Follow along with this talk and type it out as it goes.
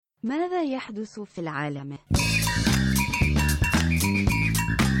ماذا يحدث في العالم؟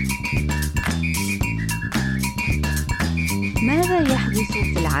 ماذا يحدث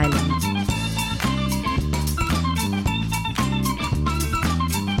في العالم؟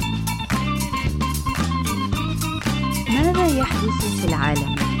 ماذا يحدث في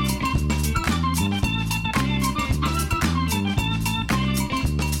العالم؟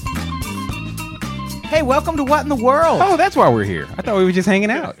 Hey, welcome to What in the World? Oh, that's why we're here. I thought we were just hanging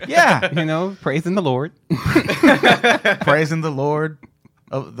out. Yeah. You know, praising the Lord. Praising the Lord,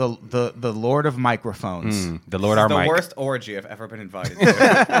 the Lord of microphones. The Lord our The mic. worst orgy I've ever been invited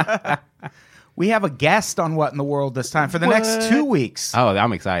to. We have a guest on What in the World this time for the next 2 weeks. Oh,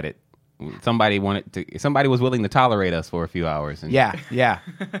 I'm excited. Somebody was willing to tolerate us for a few hours. And Yeah.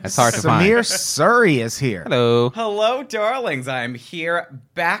 That's hard to find. Samir Suri is here. Hello. Hello, darlings. I'm here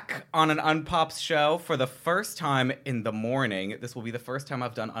back on an Unpops show for the first time in the morning. This will be the first time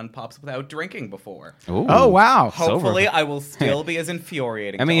I've done Unpops without drinking before. Ooh. Oh, wow. Hopefully, I will still be as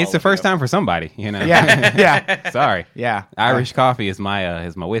infuriating. I mean, to it's all the of first you. time for somebody, you know. Yeah. Sorry. Yeah. Irish coffee is my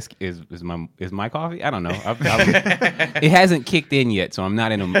whiskey is my coffee. I don't know. It hasn't kicked in yet, so I'm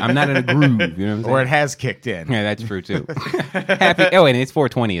not in a groove. You know what I'm saying? Or it has kicked in. Yeah, that's true too. And it's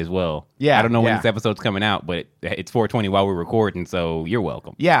 420 as well. Yeah, I don't know when yeah. this episode's coming out, but it's 420 while we're recording, so you're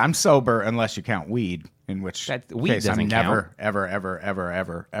welcome. Yeah, I'm sober unless you count weed, in which Weed case I'm doesn't never, count.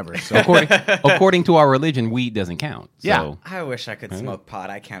 ever sober. According to our religion, weed doesn't count. So. Yeah. I wish I could smoke pot.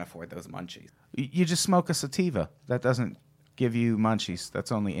 I can't afford those munchies. You just smoke a sativa. That doesn't give you munchies.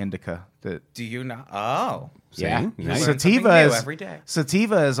 That's only indica. Do you know? Oh. See? Yeah. Nice. Learn something Sativa new is every day.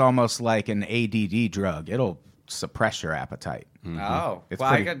 Sativa is almost like an ADD drug. It'll suppress your appetite. Oh. It's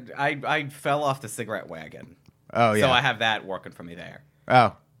Well, pretty- I fell off the cigarette wagon. Oh yeah. So I have that working for me there.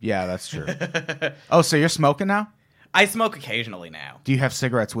 Oh yeah, that's true. Oh, so you're smoking now? I smoke occasionally now. Do you have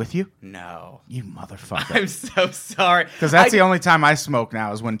cigarettes with you? No. You motherfucker. I'm so sorry. Because that's the only time I smoke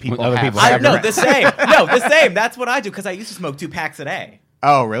now is when people When other have people cigarettes. have No, the same. No, the same. That's what I do because I used to smoke 2 packs a day.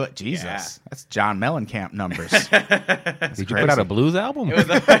 Oh, really? Jesus. Yeah. That's John Mellencamp numbers. Did you put out a blues album?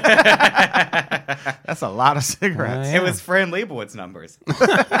 That's a lot of cigarettes. Yeah. It was Fran Lebowitz numbers.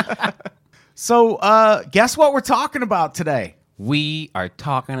 So, guess what we're talking about today? We are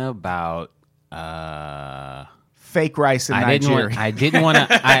talking about. Fake rice in I Nigeria. didn't want to.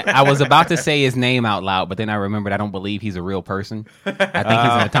 I was about to say his name out loud, but then I remembered I don't believe he's a real person. I think he's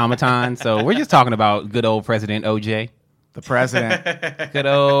an automaton. So we're just talking about good old President OJ. The president. Good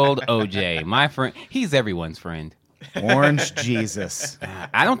old OJ, my friend. He's everyone's friend. Orange Jesus.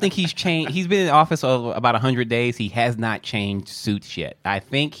 I don't think he's changed. He's been in office for about 100 days. He has not changed suits yet. I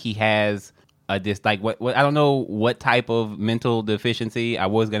think he has what I don't know what type of mental deficiency. I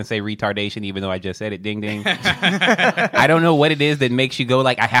was going to say retardation, even though I just said it. Ding, ding. I don't know what it is that makes you go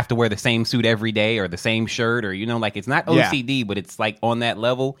like, I have to wear the same suit every day or the same shirt or, like it's not OCD, but it's like on that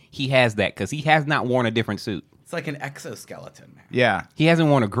level. He has that because he has not worn a different suit. It's like an exoskeleton. Yeah. He hasn't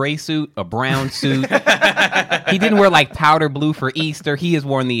worn a gray suit, a brown suit. He didn't wear like powder blue for Easter. He has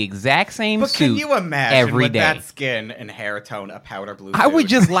worn the exact same But suit can you imagine every with day. that skin and hair tone, a powder blue I would suit?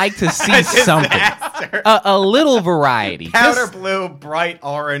 just like to see something, Disaster. a little variety. Powder Just- blue, bright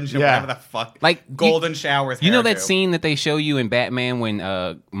orange, and Yeah. whatever the fuck. Like, Golden Showers. You know that hairdo. scene that they show you in Batman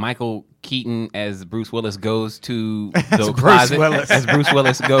when Michael Keaton as Bruce Willis goes to the closet? As Bruce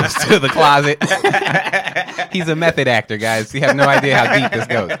Willis goes to the closet. He's a method actor, guys. You have no idea how deep this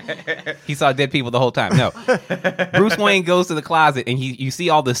goes. He saw dead people the whole time. No. Bruce Wayne goes to the closet and you see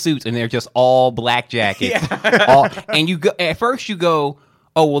all the suits and they're just all black jackets. And you go at first you go,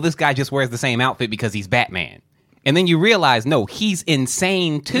 oh well, this guy just wears the same outfit because he's Batman. And then you realize, no, he's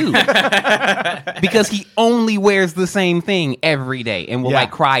insane too. Because he only wears the same thing every day and will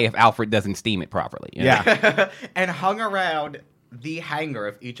like cry if Alfred doesn't steam it properly. You know? Yeah. And hung around the hanger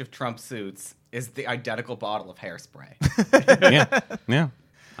of each of Trump's suits is the identical bottle of hairspray. Yeah.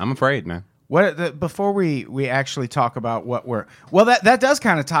 I'm afraid, man. Before we actually talk about what that does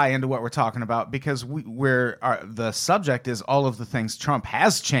kind of tie into what we're talking about because the subject is all of the things Trump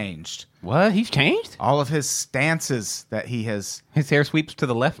has changed. What? He's changed? All of his stances that he has His hair sweeps to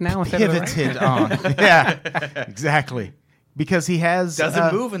the left now instead of the right? pivoted on. Yeah, exactly. Because he has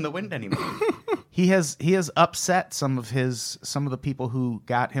Doesn't move in the wind anymore. he has upset some of the people who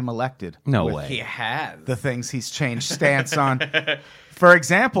got him elected. No with way. He has. The things he's changed stance on. For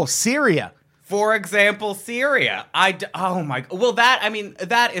example, Syria. For example, Syria. Well,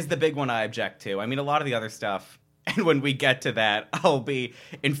 that is the big one I object to. I mean, a lot of the other stuff, and when we get to that, I'll be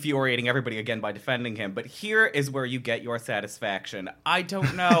infuriating everybody again by defending him. But here is where you get your satisfaction. I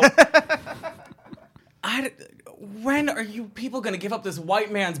don't know. When are you people going to give up this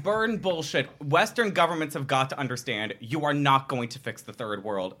white man's burden bullshit? Western governments have got to understand you are not going to fix the third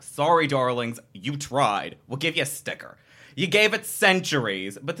world. Sorry, darlings, you tried. We'll give you a sticker. You gave it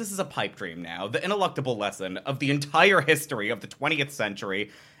centuries, but this is a pipe dream now. The ineluctable lesson of the entire history of the 20th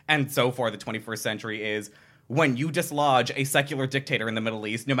century, and so far the 21st century, is when you dislodge a secular dictator in the Middle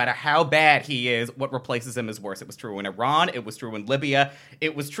East, no matter how bad he is, what replaces him is worse. It was true in Iran. It was true in Libya.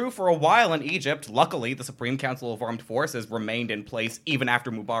 It was true for a while in Egypt. Luckily, the Supreme Council of Armed Forces remained in place even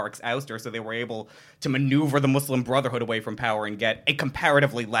after Mubarak's ouster, so they were able to maneuver the Muslim Brotherhood away from power and get a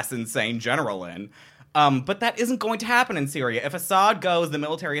comparatively less insane general in. But that isn't going to happen in Syria. If Assad goes, the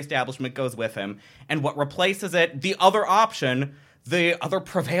military establishment goes with him. And what replaces it, the other option, the other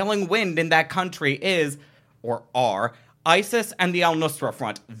prevailing wind in that country is, or are, ISIS and the al-Nusra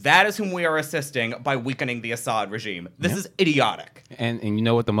Front. That is whom we are assisting by weakening the Assad regime. This is idiotic. And you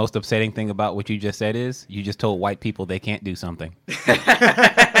know what the most upsetting thing about what you just said is? You just told white people they can't do something.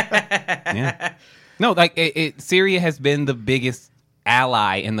 Yeah. No, like, Syria has been the biggest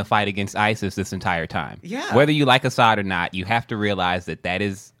ally in the fight against ISIS this entire time. Yeah. Whether you like Assad or not, you have to realize that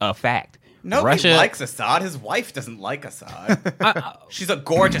is a fact. Nobody likes Assad. His wife doesn't like Assad. She's a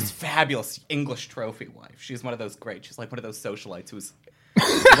gorgeous, fabulous English trophy wife. She's one of those great. She's like one of those socialites who's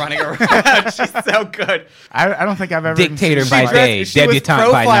running around. She's so good. I don't think I've ever dictator by day,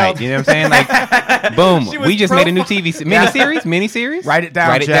 debutante by night. You know what I'm saying? Like, boom. We just made a new TV miniseries. Write it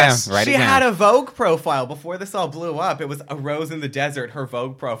down, Jess. She had a Vogue profile before this all blew up. It was A Rose in the Desert, her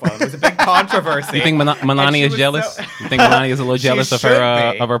Vogue profile. It was a big controversy. You think Melania is jealous? You think Melania is a little jealous of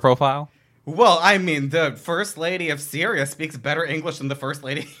her profile? Well, I mean, the First Lady of Syria speaks better English than the First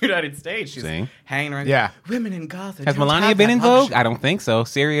Lady of the United States. She's hanging around. Yeah. Women in Gaza. Has Melania been in Vogue? I don't think so.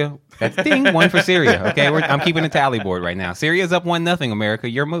 Syria. That's ding. One for Syria. Okay, I'm keeping a tally board right now. Syria's up 1-0, America.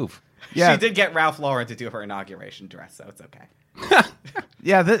 Your move. Yeah. She did get Ralph Lauren to do her inauguration dress, so it's okay.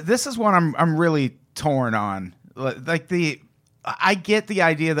 Yeah, this is one I'm really torn on. Like I get the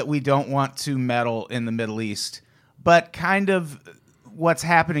idea that we don't want to meddle in the Middle East, but kind of what's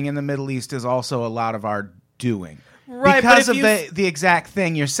happening in the Middle East is also a lot of our doing. Right, because of the exact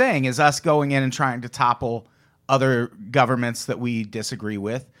thing you're saying is us going in and trying to topple other governments that we disagree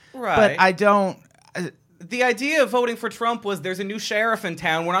with. Right. But I don't... the idea of voting for Trump was there's a new sheriff in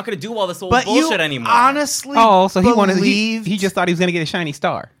town. We're not going to do all this old but bullshit anymore. Honestly, so he just thought he was going to get a shiny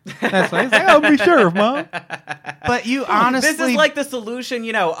star. That's why he's like, I'll be sheriff, Mom. But you honestly... This is like the solution,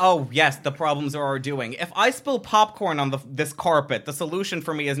 oh, yes, the problems are our doing. If I spill popcorn on this carpet, the solution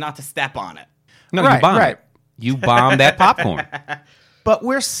for me is not to step on it. No, you bomb it. You bomb that popcorn. But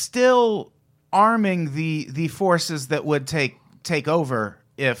we're still arming the forces that would take over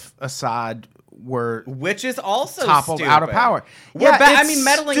if Assad were which is also toppled stupid. out of power.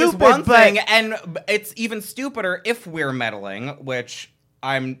 Meddling is one but... thing, and it's even stupider if we're meddling, which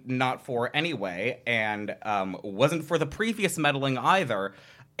I'm not for anyway, and wasn't for the previous meddling either.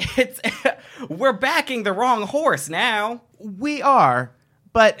 We're backing the wrong horse now. We are,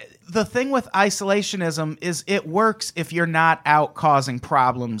 but the thing with isolationism is it works if you're not out causing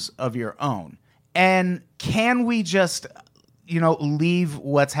problems of your own. And can we just... leave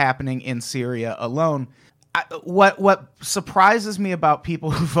what's happening in Syria alone. What surprises me about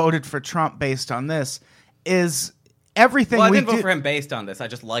people who voted for Trump based on this is everything I didn't vote for him based on this. I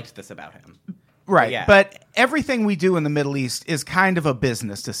just liked this about him. Right, yeah. But everything we do in the Middle East is kind of a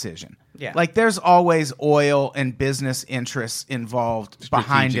business decision. Yeah. Like there's always oil and business interests involved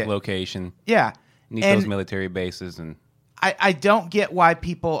behind it. Strategic location. Yeah. Need those military bases. And I don't get why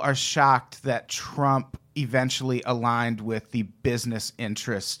people are shocked that Trump eventually aligned with the business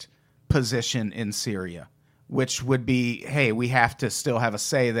interest position in Syria, which would be, hey, we have to still have a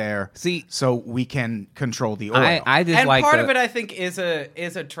say there, so we can control the oil. I just and like part of it, I think, is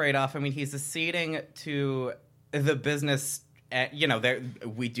a trade-off. I mean, he's acceding to the business.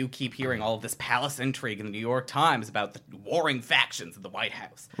 We do keep hearing all of this palace intrigue in the New York Times about the warring factions in the White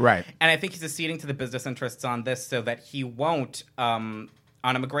House, right? And I think he's acceding to the business interests on this so that he won't.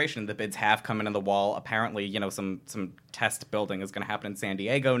 On immigration, the bids have come in on the wall. Apparently, some test building is going to happen in San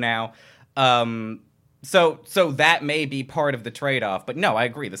Diego now. So that may be part of the trade-off. But no, I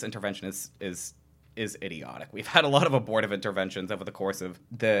agree. This intervention is idiotic. We've had a lot of abortive interventions over the course of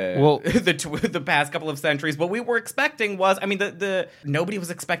the past couple of centuries. What we were expecting was, nobody was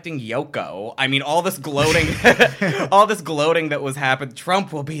expecting Yoko. I mean, all this gloating, all this gloating that was happening.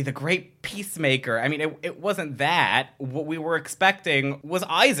 Trump will be the great peacemaker. I mean, it wasn't that. What we were expecting was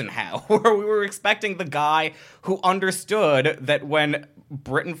Eisenhower. We were expecting the guy who understood that when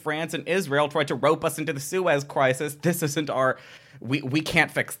Britain, France, and Israel tried to rope us into the Suez crisis, this isn't we can't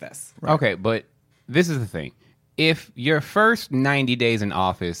fix this. Right. Okay, but this is the thing. if your first 90 days in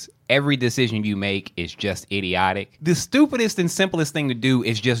office, every decision you make is just idiotic, the stupidest and simplest thing to do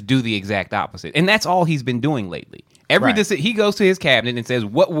is just do the exact opposite. And that's all he's been doing lately. He goes to his cabinet and says,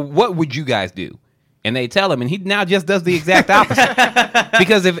 what would you guys do? And they tell him, and he now just does the exact opposite.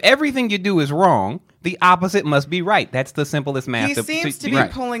 Because if everything you do is wrong, the opposite must be right. That's the simplest math. He seems to be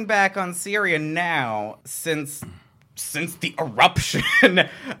pulling back on Syria now since the eruption in the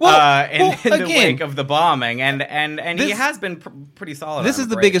wake of the bombing, and he has been pretty solid. This is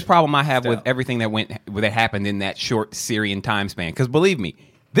the biggest problem I have with everything that happened in that short Syrian time span. Because believe me,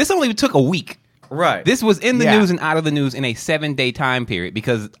 this only took a week. Right. This was in the news and out of the news in a 7-day time period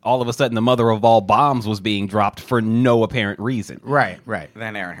because all of a sudden the mother of all bombs was being dropped for no apparent reason. Right.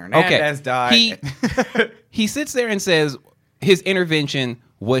 Then Aaron Hernandez died. He sits there and says his intervention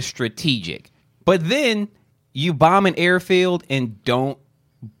was strategic. But then you bomb an airfield and don't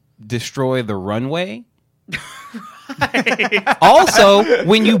destroy the runway? Also,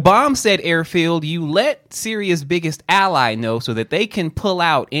 when you bomb said airfield, you let Syria's biggest ally know so that they can pull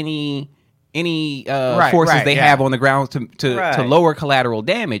out any forces they have on the ground to lower collateral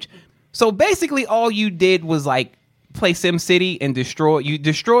damage. So basically, all you did was like play SimCity and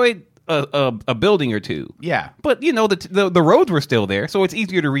destroyed a building or two. Yeah, but the roads were still there, so it's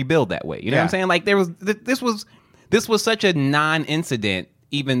easier to rebuild that way. You know what I'm saying? Like this was such a non-incident,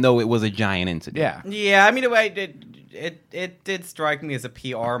 even though it was a giant incident. Yeah. I mean, it did strike me as a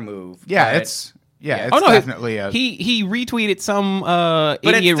PR move. Yeah, it's definitely he retweeted some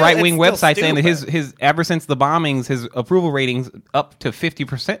idiot right-wing website saying that his ever since the bombings, his approval ratings up to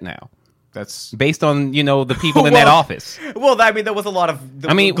 50% now. That's based on the people in that office. Well, I mean, there was a lot of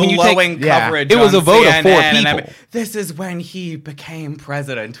when glowing coverage. It was a vote of 4 people. I mean, this is when he became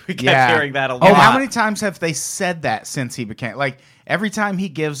president. We kept hearing that a lot. And how many times have they said that since he became every time he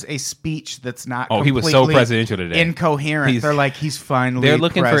gives a speech that's not he was so presidential today. Incoherent. They're like, he's finally They're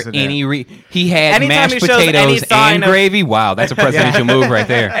looking president. for any he had anytime mashed potatoes and gravy. Wow, that's a presidential move right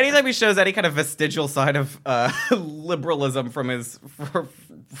there. Anytime he shows any kind of vestigial sign of liberalism from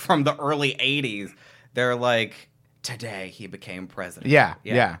the early 80s, they're like, today he became president. Yeah,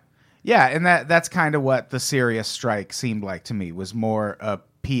 and that's kind of what the Syria strike seemed like to me, was more a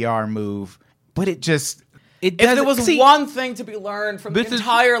PR move, but it just... If there was one thing to be learned from the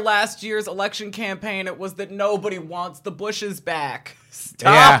entire last year's election campaign, it was that nobody wants the Bushes back.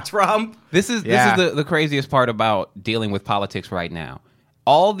 Stop, Trump. This is the craziest part about dealing with politics right now.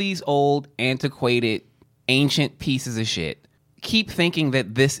 All these old, antiquated, ancient pieces of shit keep thinking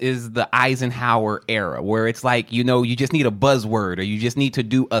that this is the Eisenhower era, where it's like, you just need a buzzword or you just need to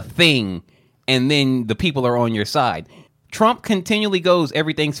do a thing, and then the people are on your side. Trump continually goes,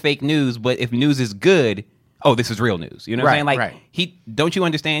 everything's fake news, but if news is good... oh, this is real news. You know what I'm saying? Like, don't you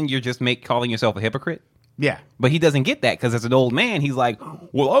understand you're just calling yourself a hypocrite? Yeah. But he doesn't get that because as an old man, he's like,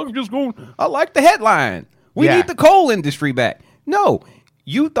 well, I like the headline. We need the coal industry back. No,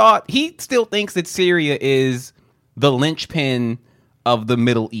 he still thinks that Syria is the linchpin of the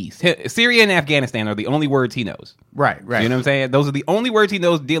Middle East. Syria and Afghanistan are the only words he knows. Right. You know what I'm saying? Those are the only words he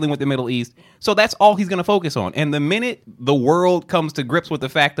knows dealing with the Middle East. So that's all he's going to focus on. And the minute the world comes to grips with the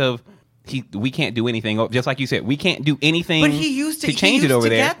fact of, we can't do anything. Just like you said, we can't do anything. But he used to change it over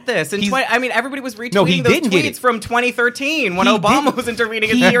there. Get this. Everybody was retweeting those tweets from 2013 when Obama was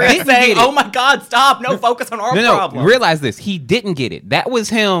intervening in Syria, saying, "Oh my God, stop! No, focus on our problem." No, realize this. He didn't get it. That was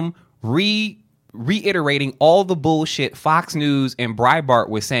him reiterating all the bullshit Fox News and Breitbart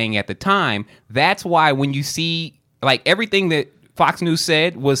was saying at the time. That's why when you see everything that Fox News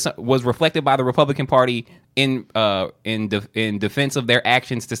said was reflected by the Republican Party in defense of their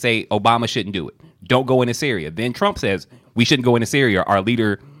actions to say Obama shouldn't do it. Don't go into Syria. Then Trump says we shouldn't go into Syria. Our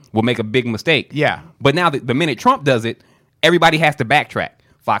leader will make a big mistake. Yeah. But now the minute Trump does it, everybody has to backtrack.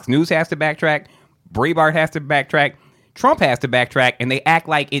 Fox News has to backtrack. Breitbart has to backtrack. Trump has to backtrack, and they act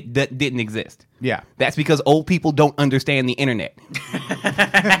like it didn't exist. Yeah. That's because old people don't understand the internet.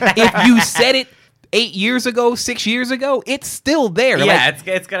 If you said it 8 years ago, 6 years ago, it's still there. Yeah,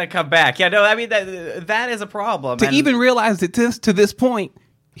 it's gonna come back. Yeah, no, I mean that is a problem. Even realize that to this point,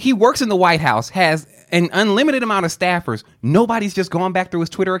 he works in the White House, has an unlimited amount of staffers. Nobody's just gone back through his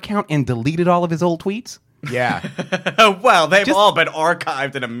Twitter account and deleted all of his old tweets. Yeah. Well, they've all been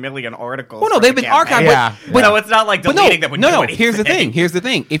archived in a million articles. Well, no, they've been archived. Yeah. But no, it's not like deleting them. No. Here's the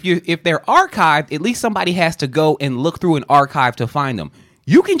thing. If they're archived, at least somebody has to go and look through an archive to find them.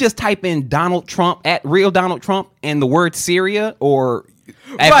 You can just type in Donald Trump at real Donald Trump and the word Syria or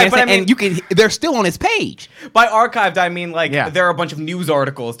Afghanistan, and they're still on his page. By archived, I mean there are a bunch of news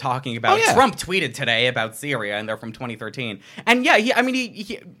articles talking about Trump tweeted today about Syria, and they're from 2013. And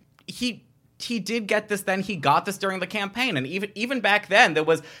he he did get this then. He got this during the campaign. And even back then, there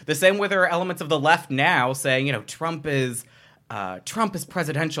was the same way there are elements of the left now saying, you know, Trump is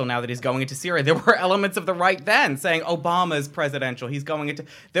presidential now that he's going into Syria. There were elements of the right then saying Obama is presidential. He's going into...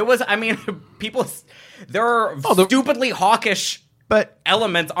 There was, I mean, people... There are stupidly hawkish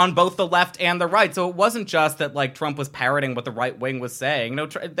elements on both the left and the right. So it wasn't just that, like, Trump was parroting what the right wing was saying. No,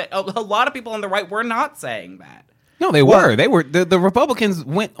 a lot of people on the right were not saying that. No, they were. They were. The Republicans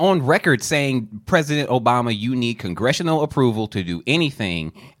went on record saying, President Obama, you need congressional approval to do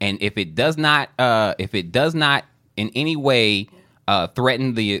anything. And if it does not in any way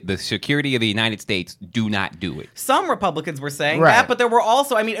threaten the security of the United States, do not do it. Some Republicans were saying that, but there were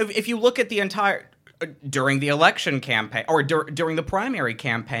also, I mean, if you look at the entire, during the election campaign, or during the primary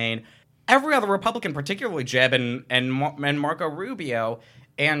campaign, every other Republican, particularly Jeb and Marco Rubio,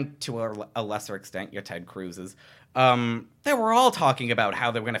 and to a lesser extent, your Ted Cruz's, they were all talking about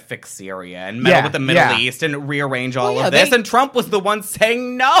how they were going to fix Syria and meddle with the Middle East and rearrange all of this. And Trump was the one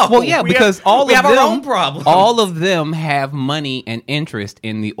saying no. Well, yeah, because we have our own problems. All of them have money and interest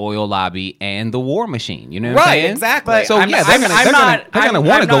in the oil lobby and the war machine. You know what I'm saying? Right, exactly. So, they're going to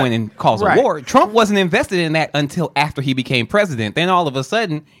want to go in and cause a war. Trump wasn't invested in that until after he became president. Then all of a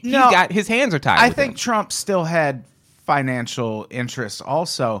sudden, got his hands are tied. I think Trump still had financial interests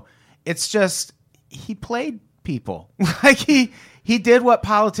also. It's just he played people. Like he did what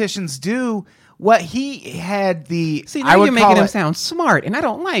politicians do. What he had now you're making him sound smart, and I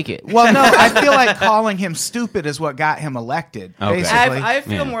don't like it. Well, no, I feel like calling him stupid is what got him elected. Okay. Basically, I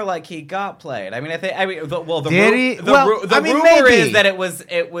feel more like he got played. I mean, the rumor maybe. Is that it was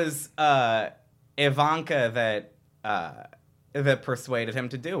Ivanka that persuaded him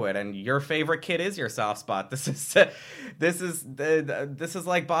to do it, and your favorite kid is your soft spot. This is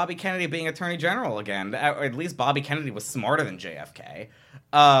like Bobby Kennedy being Attorney General again. Or at least Bobby Kennedy was smarter than JFK.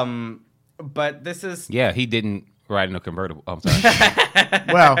 But this is he didn't ride in a convertible. I'm sorry. Fat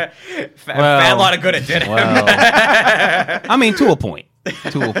lot of good it did him. I mean, to a point.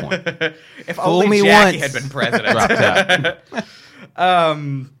 If only Jackie had been president.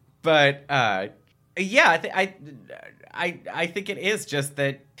 I think it is just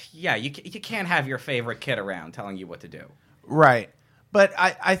that, you can't have your favorite kid around telling you what to do. Right. But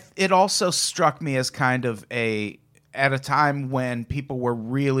it also struck me as kind of at a time when people were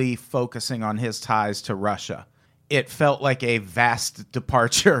really focusing on his ties to Russia. It felt like a vast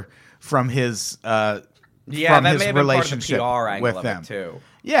departure from his that may have been relationship part of the PR with angle them. Of it too.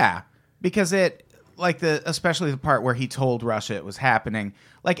 Yeah, because especially the part where he told Russia it was happening.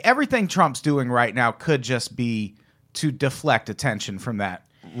 Like everything Trump's doing right now could just be to deflect attention from that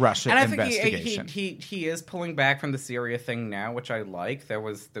Russia investigation. And I think he is pulling back from the Syria thing now, which I like. There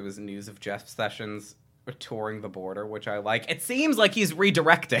was news of Jeff Sessions touring the border, which I like. It seems like he's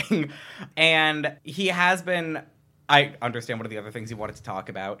redirecting, and he has been. I understand one of the other things he wanted to talk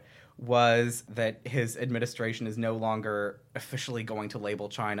about was that his administration is no longer officially going to label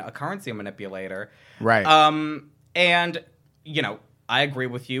China a currency manipulator. Right. And, I agree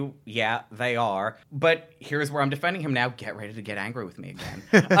with you. Yeah, they are. But here's where I'm defending him now. Get ready to get angry with me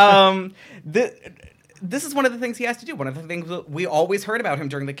again. This is one of the things he has to do. One of the things that we always heard about him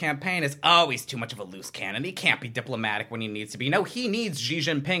during the campaign is, he's too much of a loose cannon. He can't be diplomatic when he needs to be. No, he needs Xi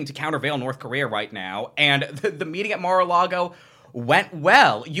Jinping to countervail North Korea right now. And the meeting at Mar-a-Lago went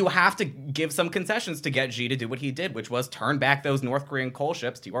well. You have to give some concessions to get Xi to do what he did, which was turn back those North Korean coal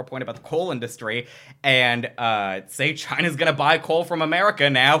ships, to your point about the coal industry, and say China's going to buy coal from America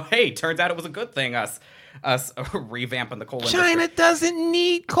now. Hey, turns out it was a good thing, us revamping the coal industry. China doesn't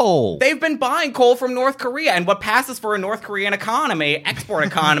need coal. They've been buying coal from North Korea, and what passes for a North Korean export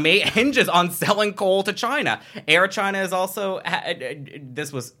economy, hinges on selling coal to China. Air China is also...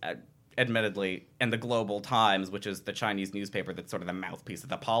 this was... admittedly, in the Global Times, which is the Chinese newspaper that's sort of the mouthpiece of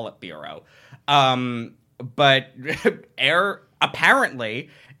the Politburo. But apparently,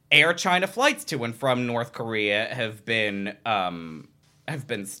 Air China flights to and from North Korea have been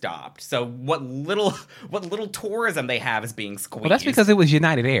stopped. So what little tourism they have is being squeezed. Well, that's because it was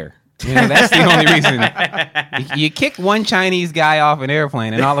United Air. That's the only reason. You kick one Chinese guy off an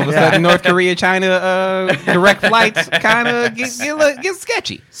airplane, and all of a sudden, North Korea, China direct flights kind of get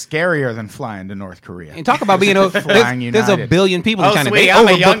sketchy. Scarier than flying to North Korea. And talk about being there's a billion people in China. Sweetie, I'm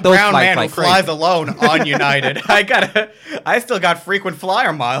a young brown man who flies alone on United. I still got frequent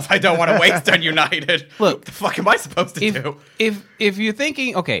flyer miles I don't want to waste on United. Look, what the fuck am I supposed to do? If you're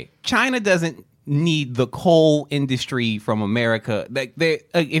thinking, okay, China doesn't need the coal industry from America.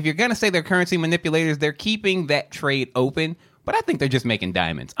 If you're going to say they're currency manipulators, they're keeping that trade open but I think they're just making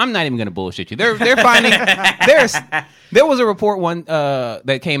diamonds. I'm not even going to bullshit you. They're finding there was a report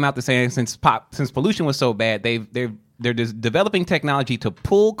that came out to saying since pollution was so bad, they're just developing technology to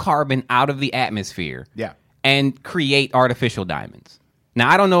pull carbon out of the atmosphere. Yeah. And create artificial diamonds. Now,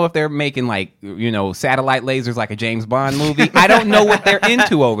 I don't know if they're making satellite lasers like a James Bond movie. I don't know what they're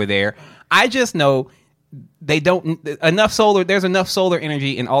into over there. I just know they don't enough solar. There's enough solar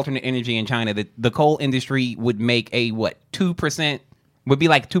energy and alternate energy in China that the coal industry would make 2%, would be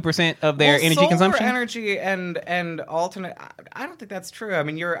like 2% of their energy consumption. Energy and alternate. I don't think that's true. I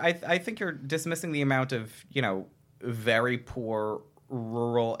mean, I think you're dismissing the amount of very poor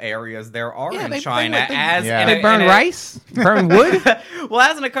rural areas there are in China. They burn rice, burn wood. Well,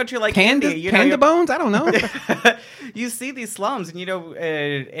 as in a country like India, panda bones. I don't know. You see these slums,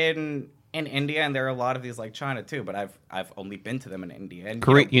 and in India, and there are a lot of these like China too. But I've only been to them in India.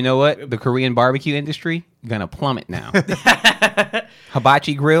 And you know what? The Korean barbecue industry gonna plummet now.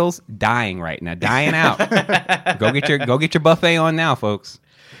 Hibachi grills dying right now, dying out. Go get your buffet on now, folks.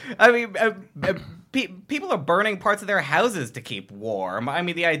 I mean. People are burning parts of their houses to keep warm. I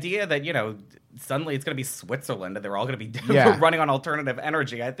mean, the idea that, suddenly it's going to be Switzerland and they're all going to be running on alternative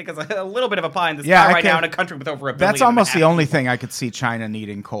energy, I think is a little bit of a pie in the sky right now in a country with over 1 billion. That's almost the only thing I could see China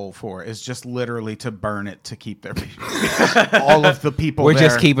needing coal for, is just literally to burn it to keep their all of the people We're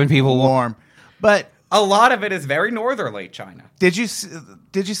just keeping people warm. But a lot of it is very northerly China. Did you see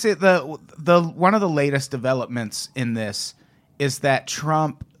the one of the latest developments in this is that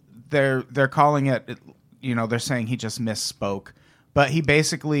Trump, they're calling it, they're saying he just misspoke, but he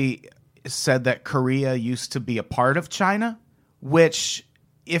basically said that Korea used to be a part of China, which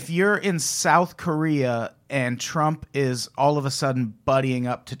if you're in South Korea and Trump is all of a sudden buddying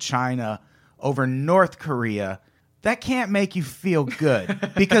up to China over North Korea, that can't make you feel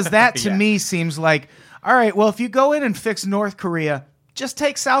good, because that to me seems like, all right, well, if you go in and fix North Korea, just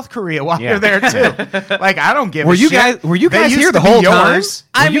take South Korea while you're there too. Like, I don't give a shit. Were you guys here the whole time?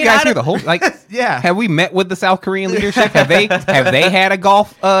 Were you guys here the whole yeah. Have we met with the South Korean leadership? Have they had a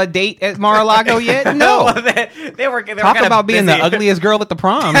golf date at Mar-a-Lago yet? No. they were Talk about being the ugliest girl at the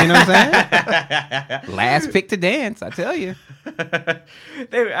prom. You know what I'm saying? Last pick to dance, I tell you.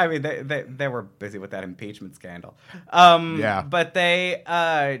 They were busy with that impeachment scandal. But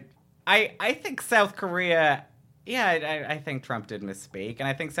I think South Korea. Yeah, I think Trump did misspeak, and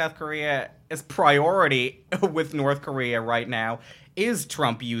I think South Korea's priority with North Korea right now is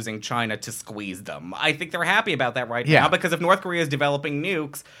Trump using China to squeeze them. I think they're happy about that right now, because if North Korea is developing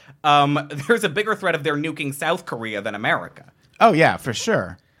nukes, there's a bigger threat of their nuking South Korea than America. Oh, yeah, for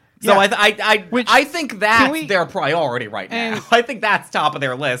sure. So I think that's their priority right now. I think that's top of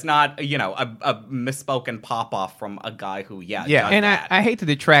their list, not a misspoken pop off from a guy who does and that. I hate to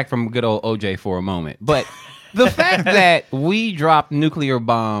detract from good old OJ for a moment, but the fact that we dropped nuclear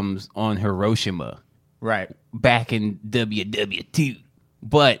bombs on Hiroshima back in WW2,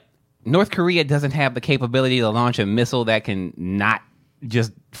 but North Korea doesn't have the capability to launch a missile that can not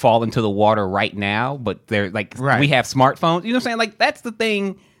just fall into the water right now, but they're like, we have smartphones. You know what I'm saying? Like, that's the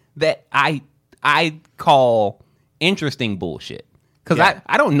thing that I call interesting bullshit. Because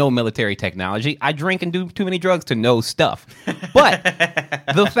I don't know military technology. I drink and do too many drugs to know stuff. But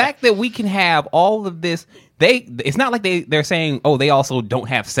the fact that we can have all of this, it's not like they're saying, they also don't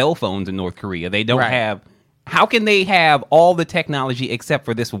have cell phones in North Korea. They don't have. How can they have all the technology except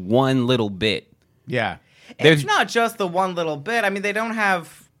for this one little bit? Yeah. It's not just the one little bit. I mean, they don't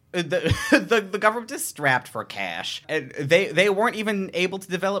have. The government is strapped for cash. And they weren't even able to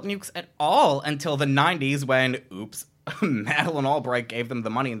develop nukes at all until the 90s when, Madeleine Albright gave them the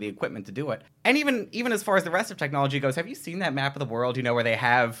money and the equipment to do it. And even as far as the rest of technology goes, have you seen that map of the world, where they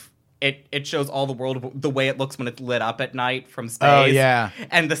have... It shows all the world the way it looks when it's lit up at night from space. Oh, yeah.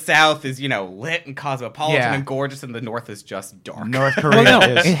 And the south is, lit and cosmopolitan and gorgeous, and the north is just dark. North Korea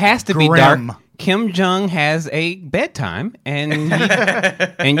is it has to grim. be dark. Kim Jong has a bedtime, and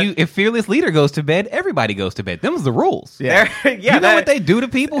if Fearless Leader goes to bed, everybody goes to bed. Them's the rules. Yeah. You know what they do to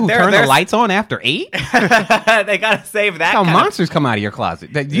people who turn the lights on after 8? They gotta save that. How monsters come out of your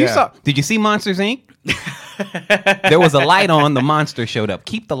closet. Did you see Monsters, Inc.? There was a light on, the monster showed up.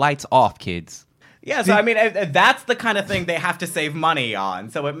 Keep the lights off, kids. Yeah, so I mean, that's the kind of thing they have to save money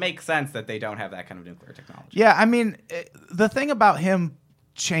on. So it makes sense that they don't have that kind of nuclear technology. Yeah, I mean, the thing about him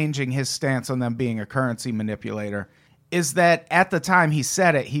changing his stance on them being a currency manipulator is that at the time he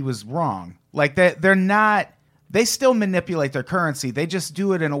said it, he was wrong. Like, they're not... They still manipulate their currency. They just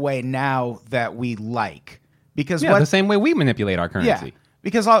do it in a way now that we like. Because the same way we manipulate our currency. Yeah.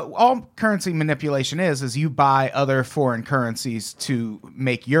 Because all currency manipulation is you buy other foreign currencies to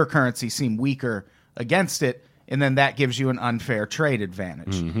make your currency seem weaker against it and then that gives you an unfair trade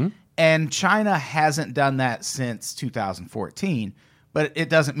advantage. And China hasn't done that since 2014, but it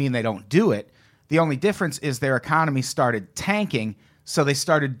doesn't mean they don't do it. The only difference is their economy started tanking, so they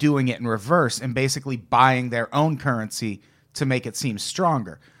started doing it in reverse and basically buying their own currency to make it seem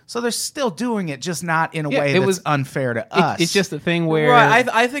stronger. So they're still doing it, just not in a way that's unfair to us. It's just a thing where... Right,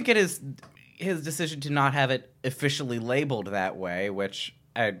 I think it is his decision to not have it officially labeled that way, which,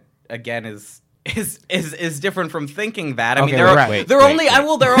 again, is different from thinking that. I mean, there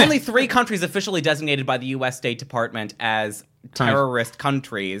are only 3 countries officially designated by the U.S. State Department as terrorist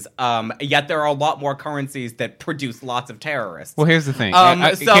countries, yet there are a lot more currencies that produce lots of terrorists. Well, here's the thing.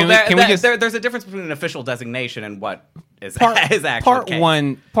 There's a difference between an official designation and what is actual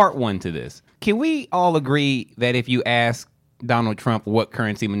case. Part one to this. Can we all agree that if you ask Donald Trump what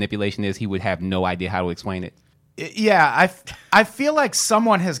currency manipulation is, he would have no idea how to explain it? Yeah, I feel like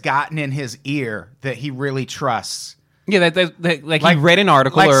someone has gotten in his ear that he really trusts. Yeah, like he read an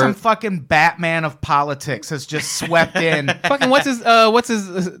article, like or some fucking Batman of politics has just swept in. Fucking what's his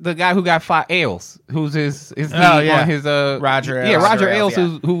the guy who got fired, Ailes, who's his Roger Ailes. Yeah, Roger Ailes,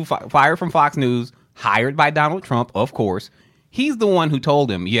 who fired from Fox News, hired by Donald Trump, of course. He's the one who told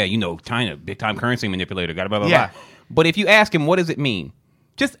him, China, big time currency manipulator, blah blah blah. But if you ask him, what does it mean?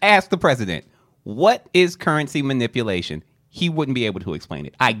 Just ask the president, what is currency manipulation? He wouldn't be able to explain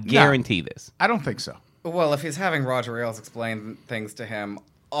it. I guarantee this. I don't think so. Well, if he's having Roger Ailes explain things to him,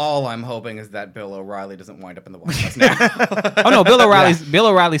 all I'm hoping is that Bill O'Reilly doesn't wind up in the White House now. Oh no, Bill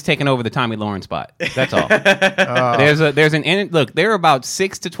O'Reilly's taking over the Tommy Lawrence spot. That's all. There are about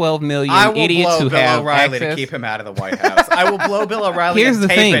 6 to 12 million idiots who have O'Reilly access to keep him out of the White House. I will blow Bill O'Reilly and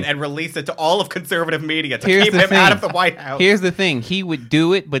tape it and release it to all of conservative media to keep him out of the White House. Here's the thing: he would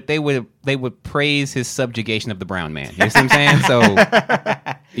do it, but they would praise his subjugation of the brown man. You see what I'm saying? So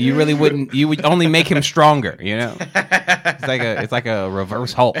you really wouldn't. You would only make him stronger. You know, it's like a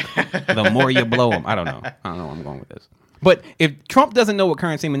reverse Hulk. The more you blow him, I don't know where I'm going with this. But if Trump doesn't know what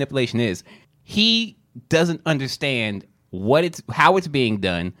currency manipulation is, he doesn't understand how it's being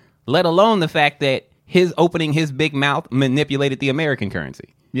done, let alone the fact that his opening his big mouth manipulated the American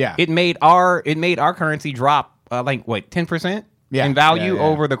currency. Yeah, it made our currency drop 10% in value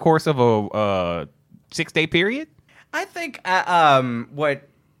over the course of a 6-day period. I think what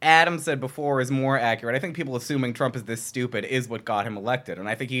Adam said before is more accurate. I think people assuming Trump is this stupid is what got him elected, and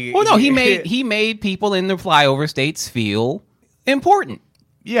I think he made people in the flyover states feel important.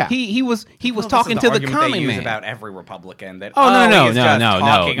 Yeah, he was talking to the common man about every Republican. That no, the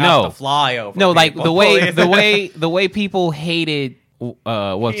flyover. No, like the way people hated.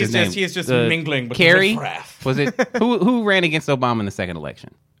 What's his name? He's just mingling with Kerry. Was it who ran against Obama in the second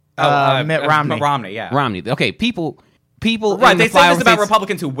election? Mitt Romney. Romney, yeah. Romney. Okay, people. Right, they say this about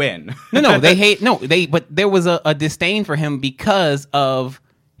Republicans who win. But there was a disdain for him because of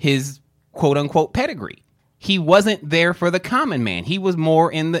his quote unquote pedigree. He wasn't there for the common man. He was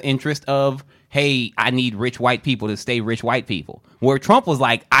more in the interest of, hey, I need rich white people to stay rich white people. Where Trump was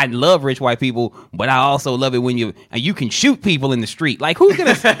like, I love rich white people, but I also love it when you can shoot people in the street. Like, who's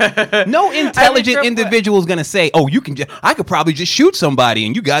gonna? No intelligent individual is gonna say, oh, I could probably just shoot somebody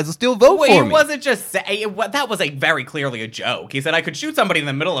and you guys will still vote for me. He wasn't just saying that was very clearly a joke. He said I could shoot somebody in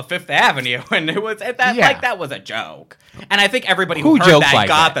the middle of Fifth Avenue, and it was that was a joke. And I think everybody who heard that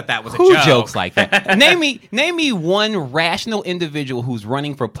got that was a joke. Who jokes like that? Name me one rational individual who's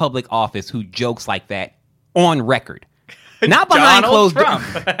running for public office who jokes like that on record. Not behind closed doors.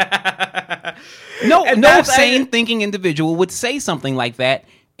 No sane thinking individual would say something like that,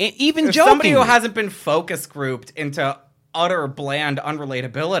 even joking. Somebody who hasn't been focus grouped into utter bland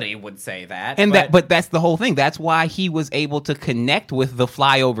unrelatability would say that. But that's the whole thing. That's why he was able to connect with the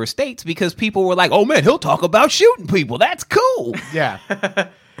flyover states, because people were like, "Oh man, he'll talk about shooting people. That's cool." Yeah.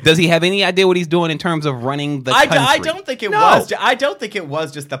 Does he have any idea what he's doing in terms of running the country? I don't think it was. I don't think it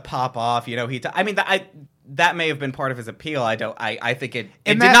was just the pop off. That may have been part of his appeal. I think it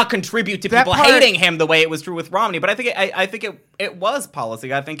did not contribute to people hating him the way it was true with Romney. But I think it was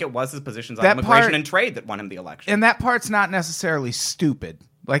policy. I think it was his positions on immigration and trade that won him the election. And that part's not necessarily stupid.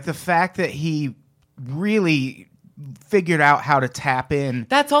 Like the fact that he really figured out how to tap in.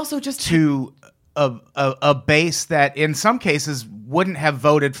 That's also just to a base that in some cases wouldn't have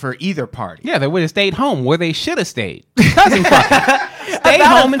voted for either party. Yeah, they would have stayed home where they should have stayed. Cousin Stay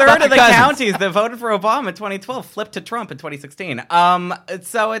about home a third of the counties that voted for Obama in 2012 flipped to Trump in 2016.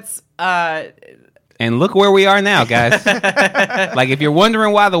 So it's and look where we are now, guys. Like, if you're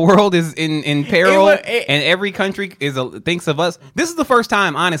wondering why the world is in peril and every country thinks of us, this is the first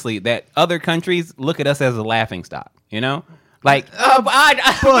time, honestly, that other countries look at us as a laughingstock. You know, Like,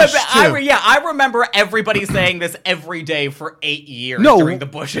 Bush, I remember everybody saying this every day for 8 years during the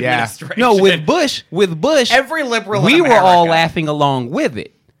Bush administration. No, with Bush, every liberal we in were all America. laughing along with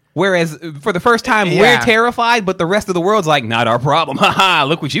it. Whereas for the first time, we're terrified, but the rest of the world's like, not our problem. Ha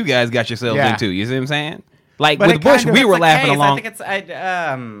look what you guys got yourselves into. You see what I'm saying? Like, but with Bush, we were laughing along. I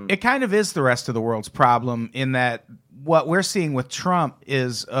think It kind of is the rest of the world's problem in that what we're seeing with Trump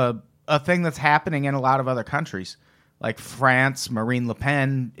is a thing that's happening in a lot of other countries. Like France, Marine Le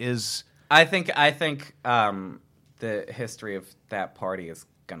Pen is... I think the history of that party is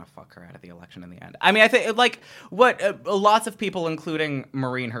gonna fuck her out of the election in the end. I mean, I think lots of people, including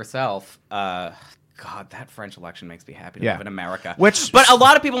Marine herself, God, that French election makes me happy to live in America. But a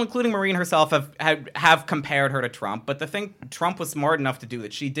lot of people, including Marine herself, have compared her to Trump. But the thing Trump was smart enough to do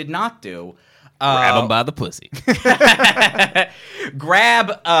that she did not do. Grab him by the pussy.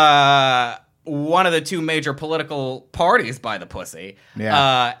 Grab one of the two major political parties by the pussy,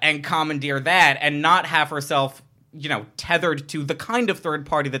 and commandeer that, and not have herself, tethered to the kind of third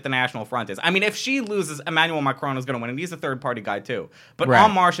party that the National Front is. I mean, if she loses, Emmanuel Macron is going to win, and he's a third party guy too. But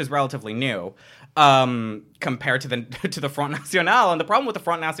En Marche is relatively new compared to the Front National, and the problem with the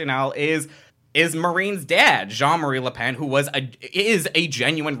Front National is Marine's dad, Jean-Marie Le Pen, who is a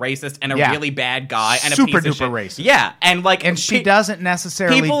genuine racist and a really bad guy and super a piece duper of racist. Yeah, and she doesn't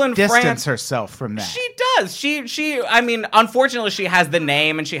necessarily distance France, herself from that. She does. She. I mean, unfortunately, she has the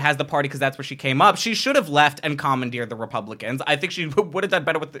name and she has the party because that's where she came up. She should have left and commandeered the Republicans. I think she would have done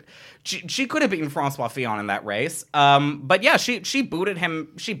better with she could have beaten Francois Fillon in that race. But yeah, she booted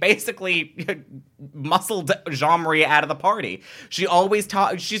him. She basically muscled Jean-Marie out of the party. She always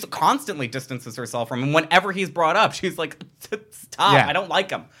she's constantly distanced herself from him. Whenever he's brought up, she's like, stop, I don't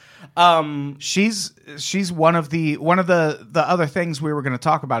like him. She's one of the other things we were going to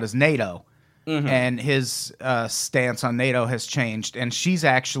talk about is NATO. And his stance on NATO has changed, and she's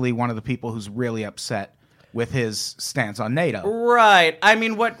actually one of the people who's really upset with his stance on NATO. Right. I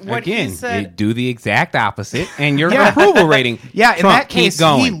mean, what Again, he said... they do the exact opposite, and your approval rating. Yeah, in Trump, that case,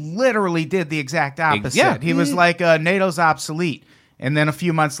 going. he literally did the exact opposite. Yeah. He was like, NATO's obsolete. And then a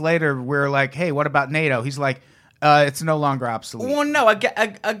few months later, we're like, hey, what about NATO? He's like, it's no longer obsolete. Well, no,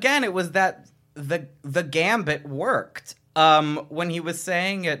 again, it was that the gambit worked. When he was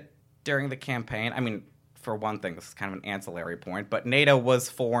saying it during the campaign, I mean, for one thing, this is kind of an ancillary point, but NATO was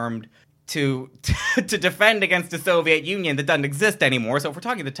formed to defend against a Soviet Union that doesn't exist anymore. So if we're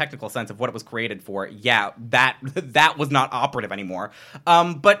talking the technical sense of what it was created for, that was not operative anymore.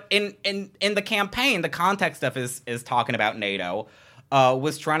 But in the campaign, the context stuff is talking about NATO.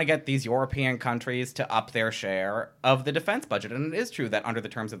 Was trying to get these European countries to up their share of the defense budget. And it is true that under the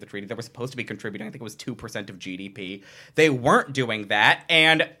terms of the treaty, they were supposed to be contributing, I think it was 2% of GDP. They weren't doing that,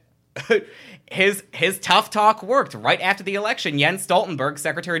 and his tough talk worked. Right after the election, Jens Stoltenberg,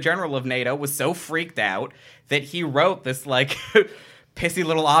 Secretary General of NATO, was so freaked out that he wrote this, like... pissy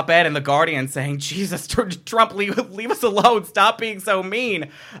little op-ed in The Guardian saying, Jesus, Trump, leave us alone. Stop being so mean.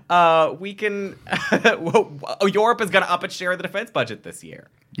 We can... Europe is going to up its share of the defense budget this year.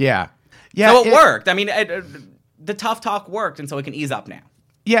 Yeah. So it worked. I mean, the tough talk worked, and so we can ease up now.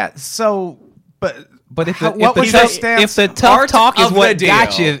 Yeah, so... But if the tough talk is what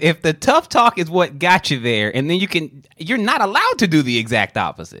got you, if the tough talk is what got you there, and then you're not allowed to do the exact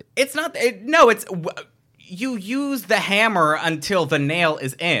opposite. It's not... You use the hammer until the nail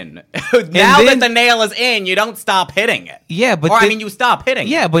is in. That the nail is in, you don't stop hitting it. Yeah, but you stop hitting it.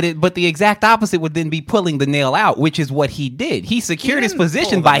 Yeah, but the exact opposite would then be pulling the nail out, which is what he did. He secured his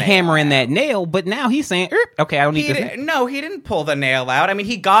position by hammering that nail, but now he's saying, okay, I don't need this. No, he didn't pull the nail out. I mean,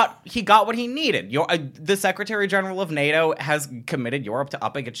 he got what he needed. The Secretary General of NATO has committed Europe to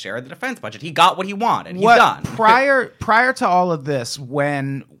upping its share of the defense budget. He got what he wanted. He's done. Prior to all of this,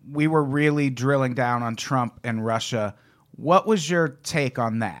 when we were really drilling down on Trump and Russia, what was your take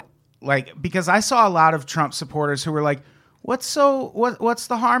on that? Like, because I saw a lot of Trump supporters who were like, what's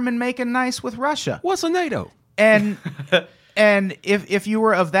the harm in making nice with Russia? What's a NATO? And if you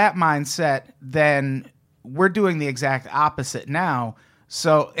were of that mindset, then we're doing the exact opposite now.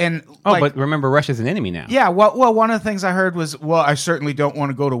 So, but remember, Russia's an enemy now. Yeah, well, one of the things I heard was, I certainly don't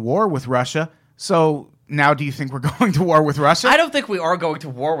want to go to war with Russia. So now, do you think we're going to war with Russia? I don't think we are going to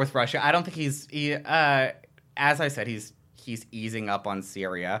war with Russia. I don't think as I said, he's easing up on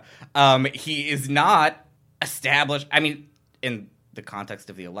Syria. He is not established. I mean, in the context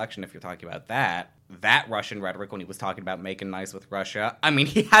of the election, if you're talking about that, that Russian rhetoric when he was talking about making nice with Russia. I mean,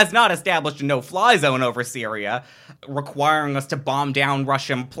 he has not established a no-fly zone over Syria, requiring us to bomb down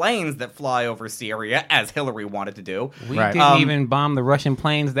Russian planes that fly over Syria, as Hillary wanted to do. We didn't even bomb the Russian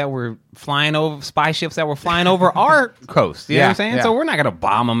planes that were flying over, spy ships that were flying over our coast. You know what I'm saying? Yeah. So we're not going to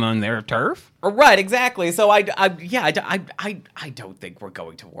bomb them on their turf. Right, exactly. So I don't think we're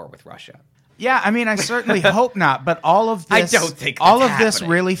going to war with Russia. Yeah, I mean, I certainly hope not. But all of this, I don't think that's all of this happening.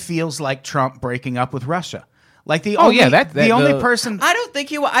 really feels like Trump breaking up with Russia. Like the Oh, only, yeah, the only person. I don't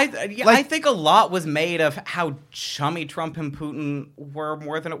think I think a lot was made of how chummy Trump and Putin were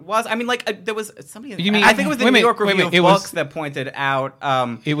more than it was. I mean, like there was somebody. You mean- I think it was the wait a New minute, York wait a Review minute, of it was- Books that pointed out.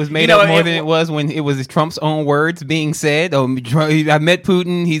 It was made up more than it was when it was Trump's own words being said. Oh, I met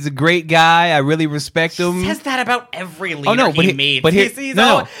Putin. He's a great guy. I really respect him. Says that about every leader no, but he he- meets. but here- He's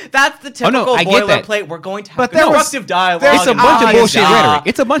no, all- that's the no, typical I get that. boilerplate. We're going to have But there was- constructive dialogue. there's It's a an bunch of obvious bullshit job. rhetoric.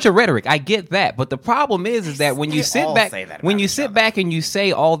 It's a bunch of rhetoric. I get that, but the problem is that when you They sit all back, say that when about you each sit other. back and you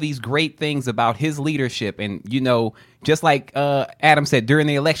say all these great things about his leadership, and just like Adam said during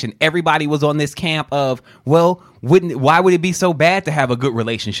the election, everybody was on this camp of, well, why would it be so bad to have a good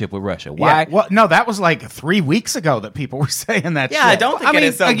relationship with Russia? Why? Yeah, well, no, that was like 3 weeks ago that people were saying that. Yeah, shit. I don't think it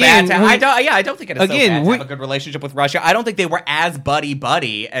is so again, bad. I don't think it is so bad to we- have a good relationship with Russia. I don't think they were as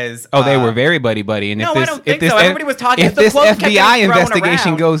buddy as. Oh, they were very buddy. And no, if I this, don't if think this, so. Everybody was talking. If The this quote kept FBI getting thrown investigation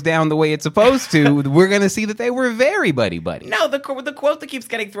around. goes down the way it's supposed to, we're going to see that they were very buddy. No, the quote that keeps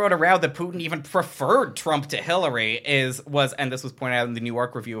getting thrown around that Putin even preferred Trump to Hillary was, and this was pointed out in the New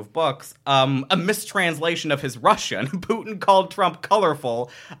York Review of Books, a mistranslation of his Russian. Putin called Trump colorful.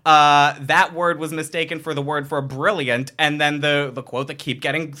 That word was mistaken for the word for brilliant, and then the quote that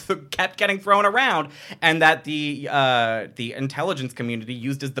kept getting thrown around, and that the intelligence community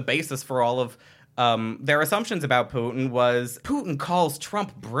used as the basis for all of their assumptions about Putin was Putin calls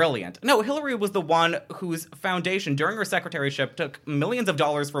Trump brilliant. No, Hillary was the one whose foundation during her secretaryship took millions of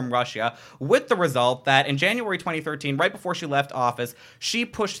dollars from Russia, with the result that in January 2013, right before she left office, she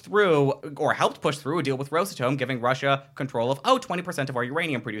pushed through, or helped push through, a deal with Rosatom, giving Russia control of 20% of our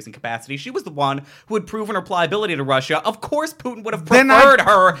uranium producing capacity. She was the one who had proven her pliability to Russia. Of course Putin would have preferred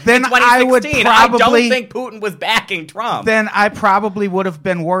her in 2016. I don't think Putin was backing Trump. Then I probably would have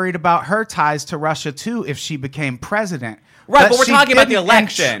been worried about her ties to Russia too if she became president. Right, but we're she talking about the didn't,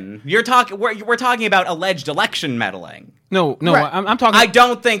 election. We're talking about alleged election meddling. No, Right. I'm talking. I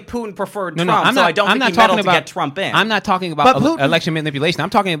don't think Putin preferred Trump, I'm so not, I don't I'm think not he talking meddled about, to get Trump in. I'm not talking But about Putin- election manipulation. I'm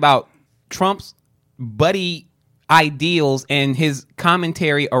talking about Trump's buddy ideals and his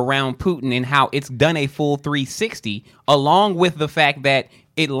commentary around Putin and how it's done a full 360, along with the fact that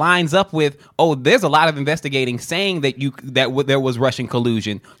it lines up with, there's a lot of investigating saying that there was Russian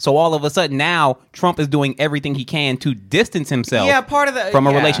collusion. So all of a sudden now Trump is doing everything he can to distance himself part of that from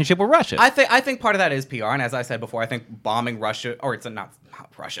a relationship with Russia. I think part of that is PR, and as I said before, I think bombing Russia, or it's not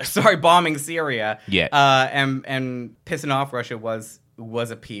Russia, sorry, bombing Syria, and pissing off Russia was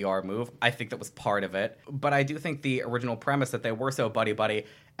a PR move. I think that was part of it. But I do think the original premise that they were so buddy-buddy,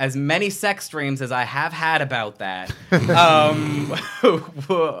 as many sex dreams as I have had about that, I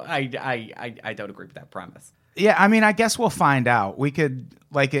don't agree with that premise. Yeah, I mean, I guess we'll find out. We could,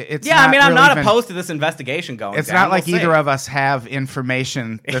 like, it's Yeah, I mean, I'm really not even- opposed to this investigation going It's down. not like We'll see. either of us have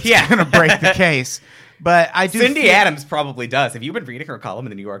information that's Yeah. going to break the case. But I do Cindy feel- Adams probably does. Have you been reading her column in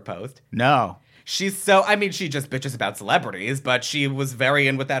the New York Post? No. She's so, I mean, she just bitches about celebrities, but she was very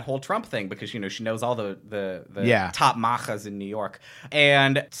in with that whole Trump thing because, she knows all the Yeah. top machas in New York.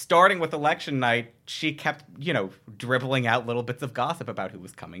 And starting with election night, she kept, dribbling out little bits of gossip about who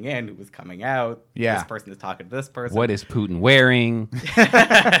was coming in, who was coming out. Yeah. This person is talking to this person. What is Putin wearing?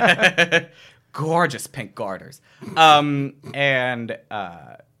 Gorgeous pink garters.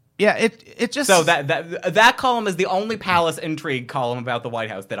 Yeah, it just... So that column is the only palace intrigue column about the White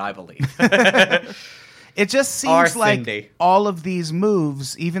House that I believe. It just Our seems like Cindy. all of these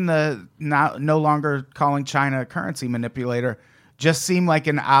moves, even the no longer calling China a currency manipulator, just seem like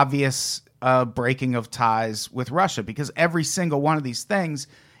an obvious breaking of ties with Russia. Because every single one of these things,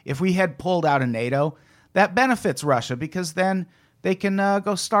 if we had pulled out of NATO, that benefits Russia because then they can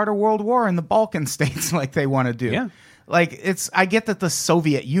go start a world war in the Balkan states like they want to do. Yeah. Like, I get that the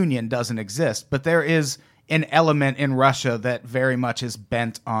Soviet Union doesn't exist, but there is an element in Russia that very much is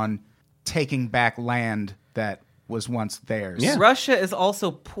bent on taking back land that was once theirs. Yeah. Russia is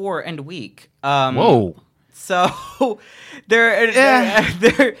also poor and weak. Whoa. So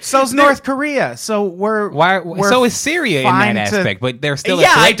they're So's North Korea. So we're So is Syria in that fine to- aspect, but they're still a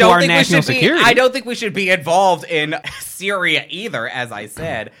yeah, threat I to don't our think we national should security. be. I don't think we should be involved in Syria either, as I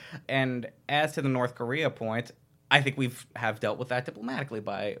said. And as to the North Korea point, I think have dealt with that diplomatically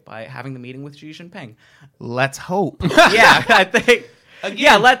by having the meeting with Xi Jinping. Let's hope. Yeah, I think.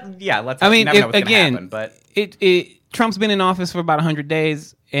 Let's. I mean, never know what's gonna happen, but Trump's been in office for about 100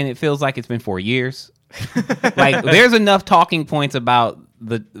 days, and it feels like it's been 4 years. Like, there's enough talking points about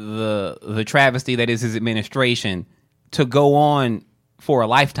the travesty that is his administration to go on for a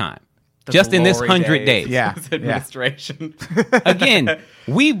lifetime. Just in this 100 days. Yeah. His administration. Again,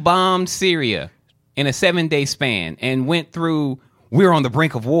 we bombed Syria in a 7-day span and went through, we're on the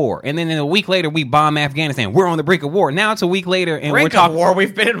brink of war. And then a week later, we bomb Afghanistan. We're on the brink of war. Now it's a week later, and Brink we're talking of war.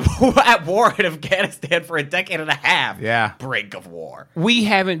 We've been at war in Afghanistan for a decade and a half. Yeah. Brink of war. We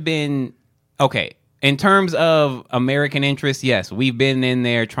haven't been, okay, in terms of American interests, yes, we've been in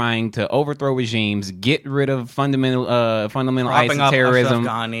there trying to overthrow regimes, get rid of fundamental Propping ISIS up terrorism,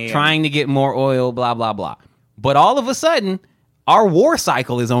 Ashraf Ghani trying to get more oil, blah, blah, blah. But all of a sudden, our war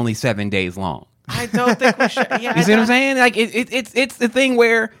cycle is only 7 days long. I don't think we should. Yeah, You see what I'm saying? Like, it's the thing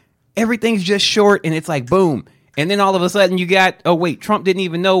where everything's just short, and it's like, boom. And then all of a sudden you got, oh, wait, Trump didn't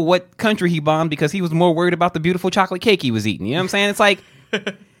even know what country he bombed because he was more worried about the beautiful chocolate cake he was eating. You know what I'm saying? It's like...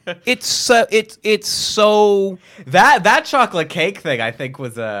 It's so that chocolate cake thing, I think,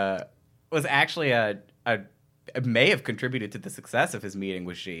 was actually may have contributed to the success of his meeting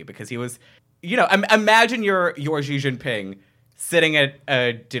with Xi, because he was, imagine you're Xi Jinping sitting at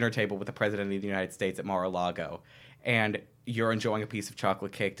a dinner table with the president of the United States at Mar-a-Lago, and you're enjoying a piece of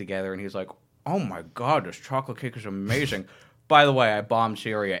chocolate cake together, and he's like, "Oh my God, this chocolate cake is amazing." By the way, I bombed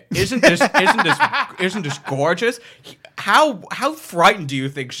Syria. Isn't this gorgeous? How frightened do you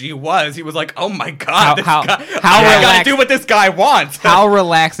think she was? He was like, "Oh my God, how I gotta do what this guy wants." How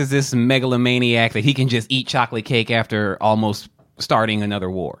relaxed is this megalomaniac that he can just eat chocolate cake after almost starting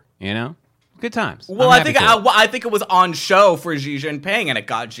another war? You know, good times. Well, I think it was on show for Xi Jinping, and it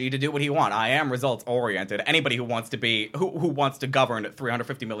got Xi to do what he wants. I am results oriented. Anybody who wants to govern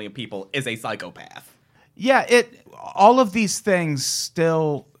 350 million people is a psychopath. Yeah, all of these things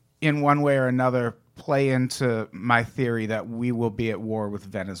still, in one way or another, play into my theory that we will be at war with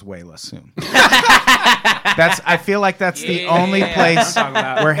Venezuela soon. I feel like that's the only place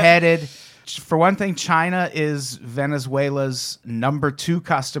we're headed. For one thing, China is Venezuela's #2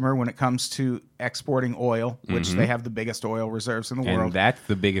 customer when it comes to exporting oil, which they have the biggest oil reserves in the world. And that's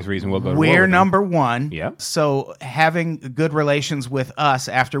the biggest reason we'll go to war We're with them. #1. Yep. So having good relations with us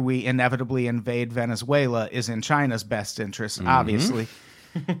after we inevitably invade Venezuela is in China's best interest, obviously.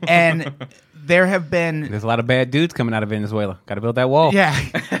 And there have been... There's a lot of bad dudes coming out of Venezuela. Got to build that wall. Yeah.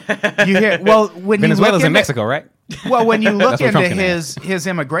 You hear, well, when Venezuela's you in Mexico, right? Well, when you look That's what into Trump's gonna his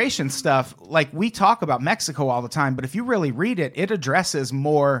immigration stuff, like, we talk about Mexico all the time, but if you really read it, it addresses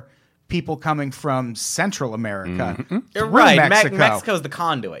more people coming from Central America. You're through right. Mexico. Mexico's the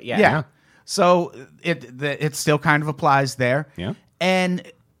conduit. Yeah. Yeah. So it still kind of applies there. Yeah. And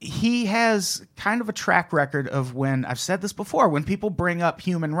he has kind of a track record of, when, I've said this before, when people bring up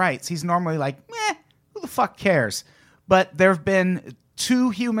human rights, he's normally like, who the fuck cares? But there have been 2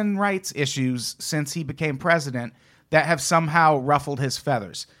 human rights issues since he became president that have somehow ruffled his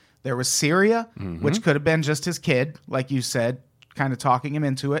feathers. There was Syria, which could have been just his kid, like you said, kind of talking him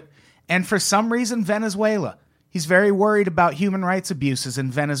into it. And for some reason, Venezuela. He's very worried about human rights abuses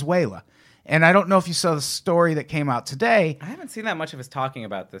in Venezuela. And I don't know if you saw the story that came out today. I haven't seen that much of us talking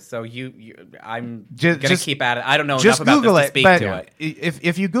about this, so I'm Just gonna keep at it. I don't know Just enough Google about this it, to speak but to it.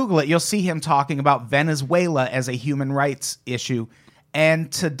 if you Google it, you'll see him talking about Venezuela as a human rights issue.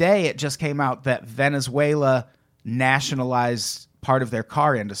 And today it just came out that Venezuela nationalized part of their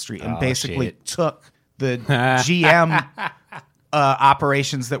car industry and basically took the GM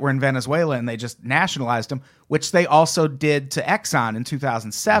operations that were in Venezuela, and they just nationalized them, which they also did to Exxon in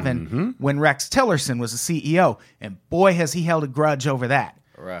 2007 when Rex Tillerson was the CEO. And boy, has he held a grudge over that.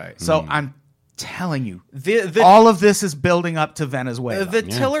 Right. So I'm telling you, The all of this is building up to Venezuela. the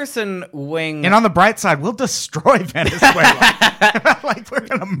Tillerson wing. And on the bright side, we'll destroy Venezuela. Like, we're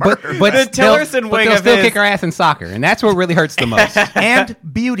going to murder. But The Tillerson wing they'll of still his- kick our ass in soccer, and that's what really hurts the most. And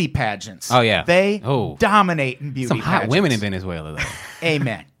beauty pageants. Oh, yeah. They Oh. dominate in beauty Some pageants. hot women in Venezuela, though.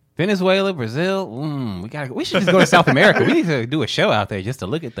 Amen. Venezuela, Brazil. We should just go to South America. We need to do a show out there just to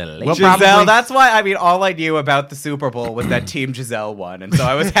look at the ladies. Well, Giselle, probably- that's why, all I knew about the Super Bowl was that Team Giselle won, and so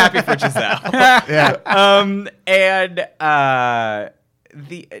I was happy for Giselle. Yeah.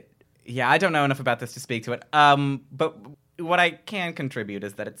 I don't know enough about this to speak to it. But what I can contribute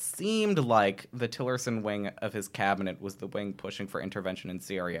is that it seemed like the Tillerson wing of his cabinet was the wing pushing for intervention in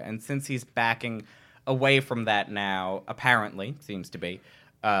Syria, and since he's backing away from that now, apparently, seems to be,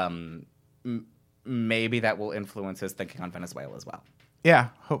 maybe that will influence his thinking on Venezuela as well. Yeah,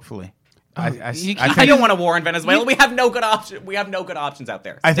 hopefully. I don't want a war in Venezuela. We have no good option. We have no good options out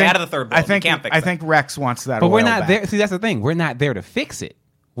there. Stay out of the third world. You can't fix I think Rex wants that. But we're oil not back. there. See, that's the thing. We're not there to fix it.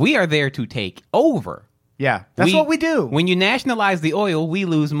 We are there to take over. Yeah, that's what we do. When you nationalize the oil, we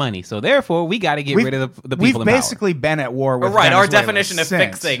lose money. So therefore, we got to get rid of the people in power. We've basically been at war with right. Venezuela Our definition of since.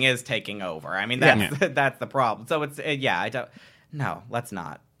 fixing is taking over. I mean, that's the problem. So it's I don't. No, let's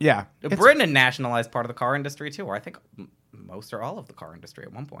not. Yeah, Britain nationalized part of the car industry too, or I think most or all of the car industry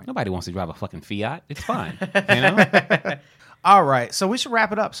at one point. Nobody wants to drive a fucking Fiat. It's fine. You know. All right, so we should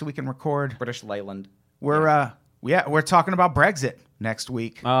wrap it up so we can record. British Leyland. We're talking about Brexit next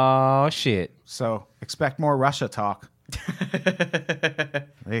week. Oh shit. So expect more Russia talk.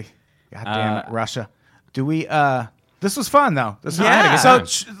 Hey, God damn it, Russia. Do we? This was fun though. So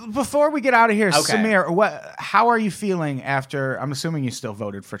before we get out of here, Samir, how are you feeling after? I'm assuming you still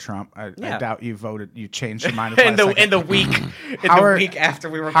voted for Trump. I doubt you voted. You changed your mind in the week after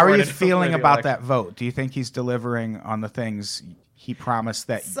we recorded. How are you feeling about that vote? Do you think he's delivering on the things he promised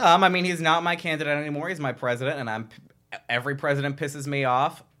that? I mean, he's not my candidate anymore. He's my president, and every president pisses me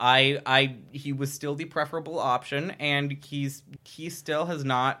off. He was still the preferable option, and he still has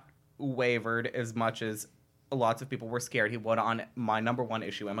not wavered as much as lots of people were scared he would on my number one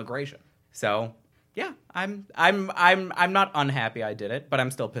issue, immigration. So yeah, I'm not unhappy I did it, but I'm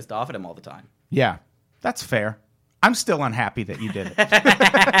still pissed off at him all the time. Yeah, that's fair. I'm still unhappy that you did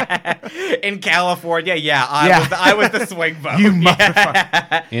it. In California, I was the swing vote. You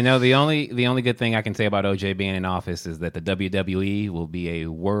motherfucker. You know, the only good thing I can say about OJ being in office is that the WWE will be a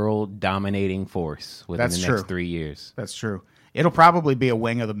world dominating force within the next 3 years. That's true. It'll probably be a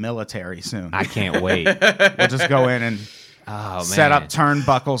wing of the military soon. I can't wait. We'll just go in and set up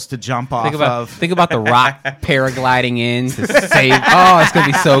turnbuckles to jump off of. Think about The Rock paragliding in to save. Oh, it's going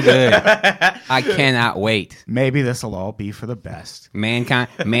to be so good. I cannot wait. Maybe this will all be for the best. Mankind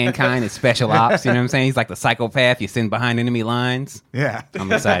is special ops. You know what I'm saying? He's like the psychopath you send behind enemy lines. Yeah. I'm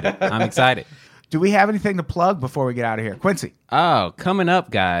excited. Do we have anything to plug before we get out of here? Quincy. Oh, coming up,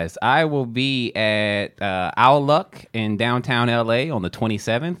 guys. I will be at Owl Luck in downtown LA on the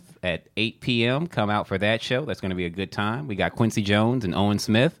 27th at 8 p.m. Come out for that show. That's going to be a good time. We got Quincy Jones and Owen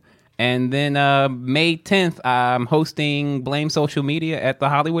Smith. And then May 10th, I'm hosting Blame Social Media at the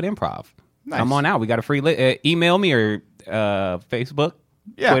Hollywood Improv. Nice. Come on out. We got a free email me or Facebook,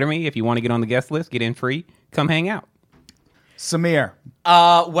 Twitter me if you want to get on the guest list. Get in free. Come hang out. Samir.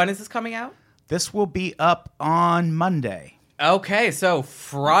 When is this coming out? This will be up on Monday. Okay, so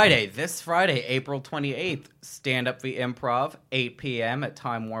this Friday, April 28th, Stand Up the Improv, 8 p.m. at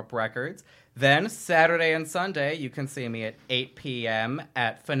Time Warp Records. Then Saturday and Sunday, you can see me at 8 p.m.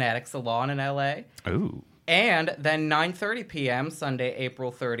 at Fanatic Salon in L.A. Ooh. And then 9:30 p.m. Sunday, April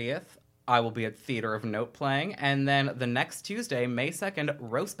 30th, I will be at Theater of Note playing. And then the next Tuesday, May 2nd,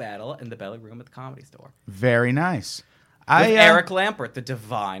 Roast Battle in the Belly Room at the Comedy Store. Very nice. With Eric Lampert, the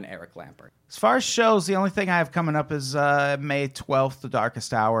divine Eric Lampert. As far as shows, the only thing I have coming up is May 12th, The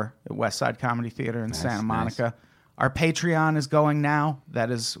Darkest Hour at West Side Comedy Theater in Santa Monica. Nice. Our Patreon is going now. That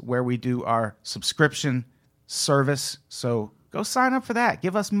is where we do our subscription service. So go sign up for that.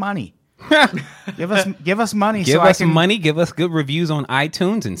 Give us money. Give us money. Give us money. Give us good reviews on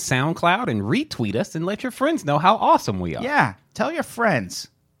iTunes and SoundCloud, and retweet us and let your friends know how awesome we are. Yeah, tell your friends.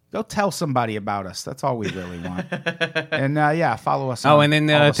 Go tell somebody about us. That's all we really want. And follow us. And then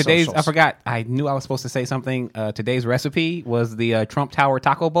today's socials. I forgot. I knew I was supposed to say something. Today's recipe was the Trump Tower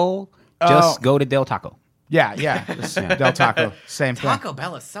Taco Bowl. Just go to Del Taco. Yeah. Del Taco, same thing. Taco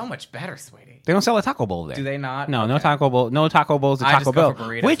Bell is so much better, sweetie. They don't sell a Taco Bowl there. Do they not? No, okay. no Taco Bowl. No Taco Bowls at Taco Bell.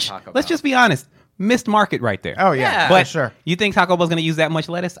 Which, let's just be honest, missed market right there. Oh yeah, but for sure. You think Taco Bell's going to use that much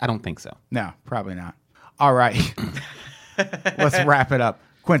lettuce? I don't think so. No, probably not. All right, let's wrap it up.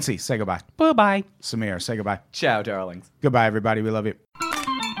 Quincy, say goodbye. Bye-bye. Samir, say goodbye. Ciao, darlings. Goodbye, everybody. We love you.